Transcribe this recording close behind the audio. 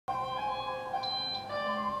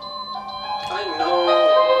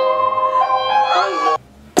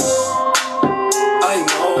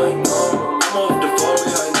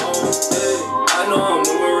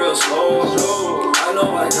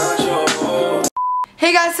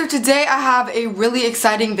Hey guys, so today I have a really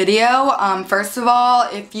exciting video. First of all,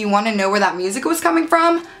 if you want to know where that music was coming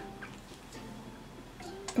from,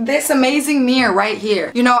 this amazing mirror right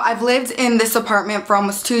here. You know, I've lived in this apartment for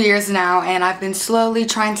almost 2 years now, and I've been slowly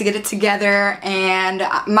trying to get it together, and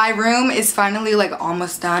my room is finally like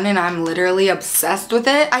almost done, and I'm literally obsessed with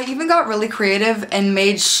it. I even got really creative and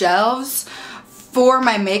made shelves for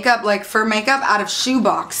my makeup, like for makeup out of shoe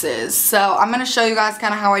boxes. So I'm gonna show you guys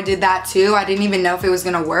kind of how I did that too. I didn't even know if it was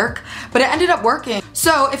gonna work, but it ended up working.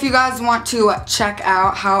 So if you guys want to check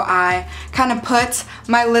out how I kind of put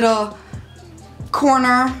my little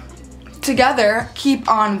corner together, keep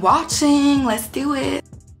on watching. Let's do it.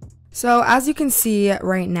 So as you can see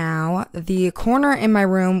right now, the corner in my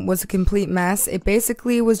room was a complete mess. It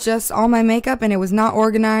basically was just all my makeup and it was not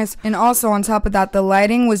organized. And also on top of that, the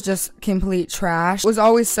lighting was just complete trash. It was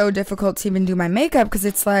always so difficult to even do my makeup because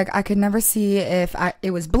it's like I could never see if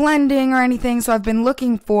it was blending or anything. So I've been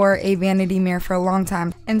looking for a vanity mirror for a long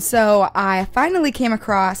time. And so I finally came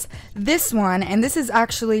across this one, and this is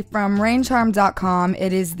actually from raincharm.com.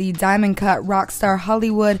 It is the Diamond Cut Rockstar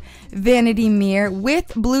Hollywood Vanity Mirror with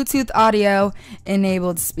Bluetooth audio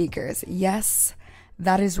enabled speakers. Yes,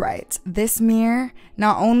 that is right. This mirror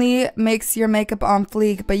not only makes your makeup on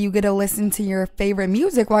fleek, but you get to listen to your favorite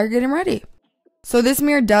music while you're getting ready. So this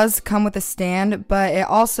mirror does come with a stand, but it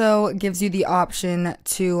also gives you the option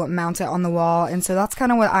to mount it on the wall, and so that's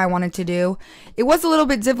kind of what I wanted to do. It was a little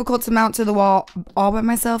bit difficult to mount to the wall all by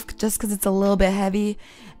myself just because it's a little bit heavy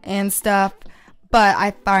and stuff, but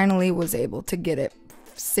I finally was able to get it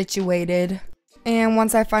situated. And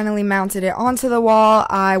once I finally mounted it onto the wall,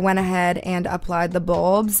 I went ahead and applied the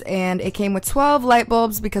bulbs, and it came with 12 light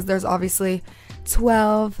bulbs because there's obviously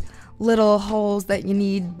 12 little holes that you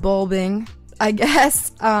need bulbing, I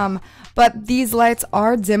guess. But these lights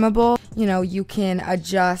are dimmable. You know, you can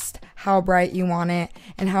adjust how bright you want it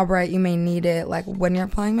and how bright you may need it, like when you're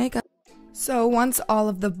applying makeup. So once all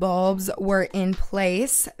of the bulbs were in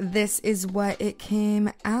place, this is what it came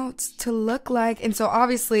out to look like. And so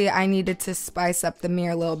obviously I needed to spice up the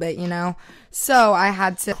mirror a little bit, you know. So I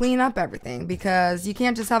had to clean up everything because you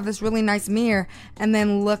can't just have this really nice mirror and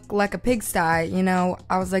then look like a pigsty, you know.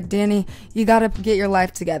 I was like, Dani, you gotta get your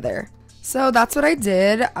life together. So that's what I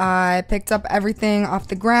did. I picked up everything off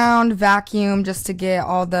the ground, vacuumed just to get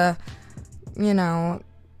all the, you know,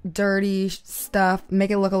 dirty stuff, make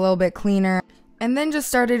it look a little bit cleaner, and then just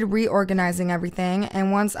started reorganizing everything.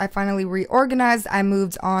 And once I finally reorganized, I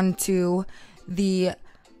moved on to the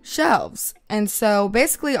shelves. And so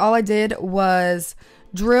basically all I did was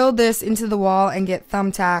drill this into the wall and get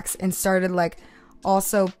thumbtacks, and started like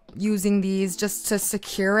also using these just to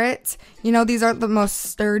secure it. You know, these aren't the most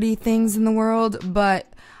sturdy things in the world, but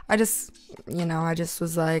I just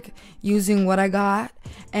was like using what I got,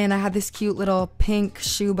 and I had this cute little pink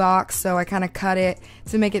shoe box, so I kind of cut it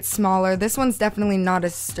to make it smaller. This one's definitely not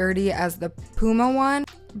as sturdy as the Puma one,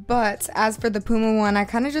 but as for the Puma one, I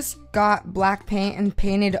kind of just got black paint and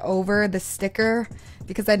painted over the sticker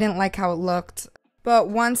because I didn't like how it looked. But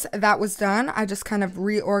once that was done, I just kind of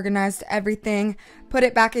reorganized everything, put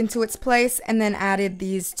it back into its place, and then added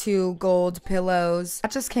these 2 gold pillows.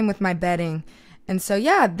 That just came with my bedding. And so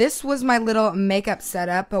yeah, this was my little makeup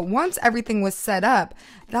setup, but once everything was set up,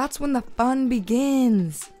 that's when the fun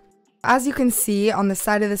begins. As you can see, on the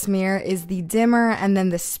side of this mirror is the dimmer and then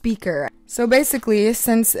the speaker. So basically,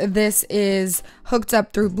 since this is hooked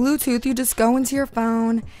up through Bluetooth, you just go into your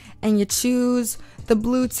phone and you choose the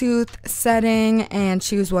Bluetooth setting and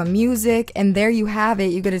choose what music, and there you have it.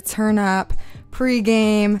 You get to turn up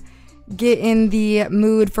pre-game, get in the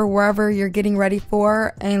mood for wherever you're getting ready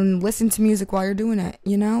for, and listen to music while you're doing it,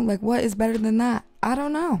 you know? Like, what is better than that? I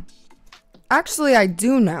don't know. Actually, I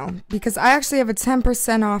do know, because I actually have a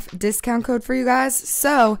 10% off discount code for you guys.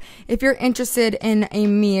 So if you're interested in a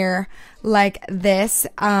mirror like this,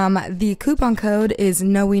 the coupon code is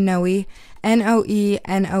NOE,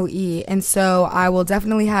 N-O-E-N-O-E. And so I will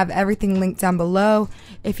definitely have everything linked down below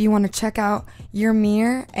if you want to check out your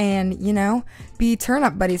mirror and, you know, be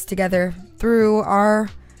turn-up buddies together through our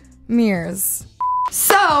mirrors.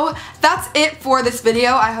 So that's it for this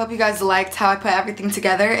video. I hope you guys liked how I put everything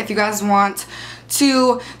together. If you guys want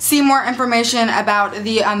to see more information about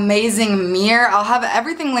the amazing mirror, I'll have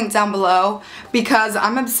everything linked down below because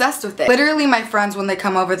I'm obsessed with it. Literally, my friends, when they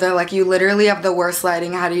come over, they're like, you literally have the worst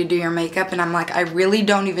lighting. How do you do your makeup? And I'm like, I really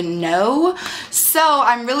don't even know. So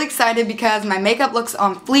I'm really excited because my makeup looks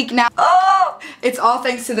on fleek now. Oh! It's all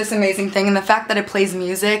thanks to this amazing thing, and the fact that it plays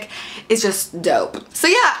music is just dope. So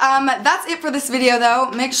yeah, that's it for this video though.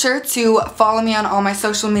 Make sure to follow me on all my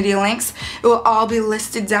social media links. It will all be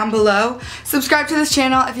listed down below. Subscribe subscribe to this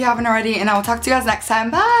channel if you haven't already, and I will talk to you guys next time.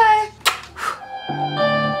 Bye!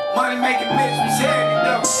 Money making bitch, we said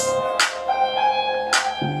it though.